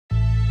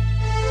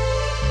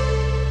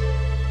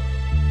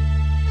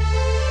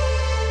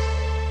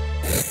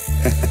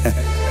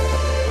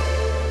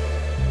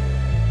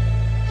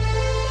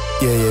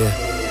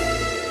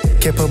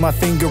Can't put my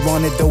finger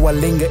on it, though I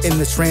linger in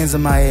the strands of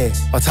my head.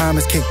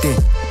 Alzheimer's kicked in,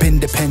 been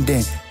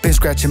dependent. Been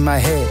scratching my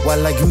head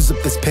while I use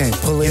up this pen.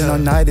 Pullin all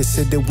night to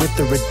sit there with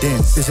the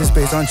riddance. This is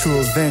based on true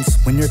events.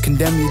 When you're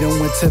condemned, you don't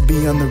want to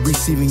be on the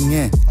receiving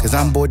end. Cause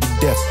I'm bored to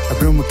death, I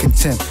grin with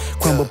contempt.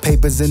 Crumble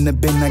papers in the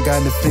bin, I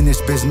got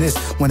unfinished business.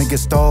 Wanna get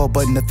stalled,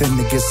 but nothing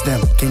against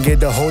them. Can't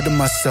get a hold of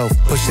myself,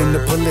 pushing to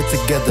pull it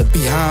together.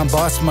 Behan,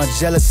 boss, my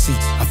jealousy,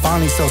 I'm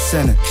finally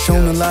self-centered.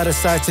 Shown a lot of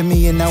sides to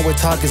me, and now what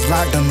talk is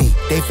locked on me.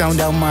 They found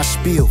out my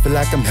spiel, feel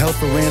like I'm held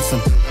for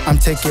ransom. I'm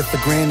taking for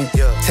granted.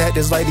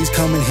 Tactics like these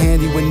come in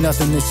handy when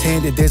nothing is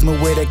handed. There's more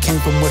where that came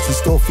from, what's in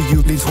store for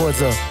you. Lean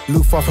towards a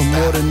loop far from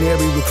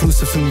ordinary,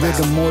 reclusive from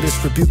rigor mortis.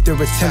 Rebuke their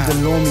attempt to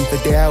lure me. The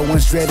day I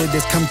once dreaded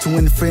has come to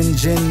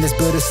infringe in this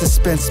bitter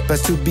suspense. But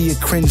to be a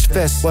cringe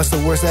fest, what's the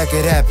worst that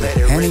could happen?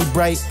 Any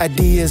bright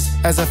ideas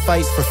as I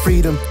fight for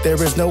freedom?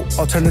 There is no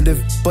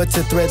alternative but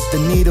to thread the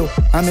needle.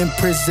 I'm in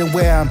prison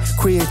where I'm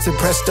creative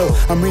presto.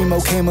 I'm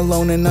Remo, came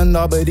alone and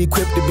unarmed but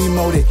equipped to be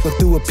molded. Look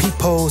through a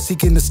peephole,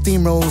 seeking to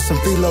steamroll some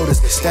freeloaders.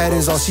 That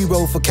is all she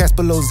wrote for cash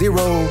below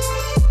zero,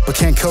 but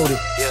can't code it.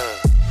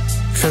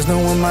 Trust no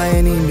one my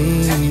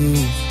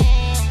enemy,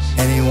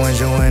 anyone's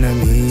your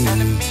enemy.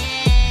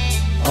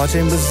 All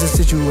chambers are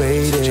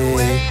situated,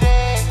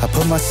 I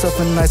put myself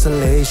in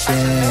isolation.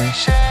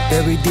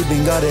 Very deep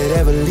in God it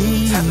ever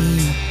leave.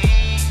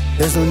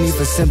 There's no need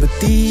for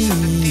sympathy,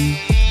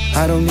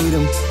 I don't need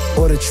them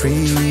or the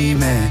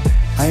treatment.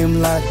 I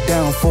am locked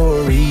down for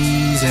a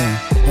reason.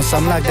 Once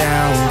I'm locked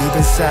down, deep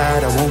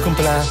inside, I won't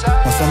comply.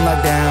 Once I'm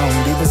locked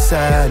down, deep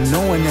inside,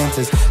 no one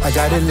enters. I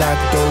got it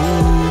locked,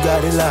 oh,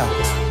 got it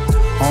locked.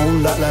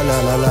 On lock, lock,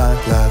 lock,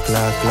 lock, lock,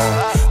 lock,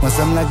 lock. Once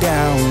I'm locked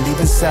down, deep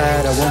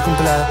inside, I won't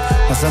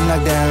comply. Once I'm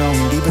locked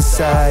down, deep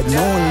inside,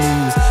 no one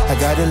leaves. I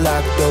got it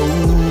locked,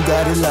 oh,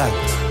 got it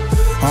locked.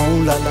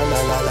 On lock, lock,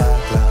 lock, lock,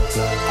 lock, lock, lock,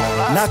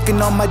 lock.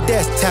 Knocking on my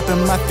desk,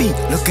 tapping my feet,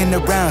 looking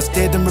around,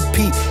 stared and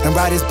repeat. And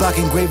writers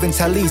blocking engraving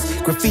tallies,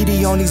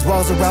 graffiti on these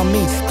walls around me.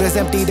 Glass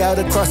emptied out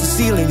across the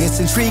ceiling, it's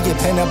intriguing.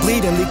 Pen up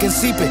bleeding, leaking,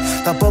 seeping.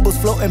 The bubbles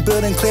floating,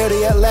 building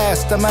clarity at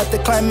last. I'm at the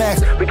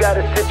climax, we got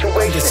a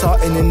situation.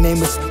 Disheartened and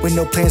nameless, with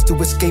no plans to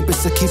escape it.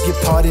 So keep your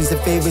pardons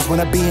and favors when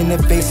I be in their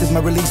faces.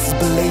 My release is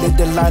belated,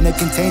 the line that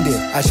contained it.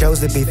 I chose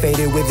to be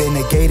faded within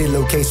a gated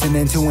location,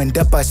 and to end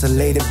up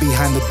isolated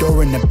behind the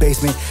door in the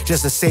basement.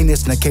 Just a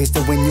saneness in the case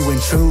that when you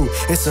intrude,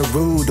 it's a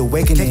rude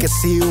awakening. Can't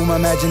conceal my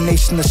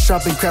imagination, a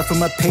sharpened craft from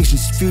my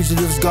patience.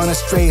 Fugitives gone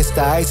astray, it's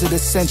the eyes of the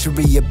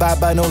century. Abide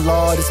by no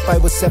law,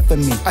 despite what's set for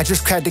me. I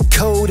just cracked the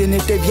code, and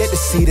if they've yet to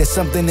see that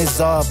something is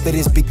off, it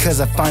is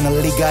because I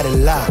finally got it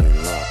locked.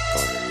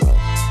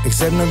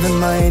 Except none of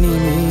my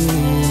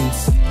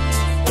enemies,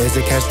 there's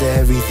a catch to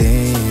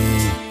everything.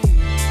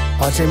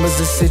 All chambers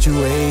are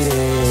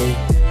situated,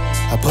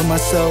 I put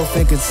myself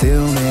in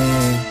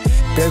concealment.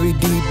 Buried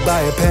deep by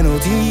a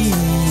penalty,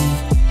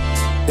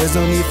 there's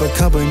no need for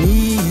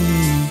company.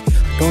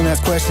 Don't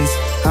ask questions,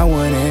 I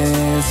want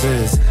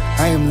answers.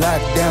 I am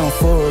locked down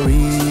for a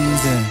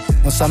reason.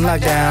 Once I'm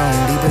locked down,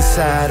 deep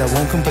inside, I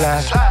won't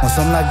comply. Once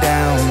I'm locked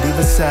down, deep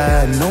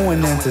inside, no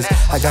one enters.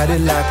 I got it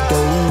locked,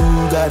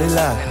 oh, got it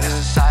locked.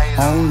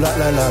 On lock,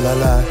 lock, lock,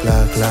 lock,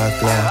 lock,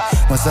 lock,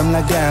 lock. Once I'm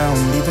locked down,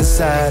 deep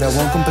inside, I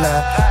won't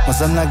comply.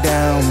 Once I'm locked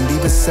down,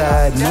 deep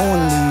inside, no one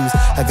leaves.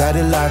 I got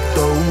it locked,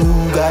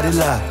 oh, got it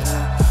locked.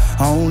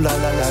 On lock,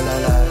 lock, lock,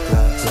 lock, lock.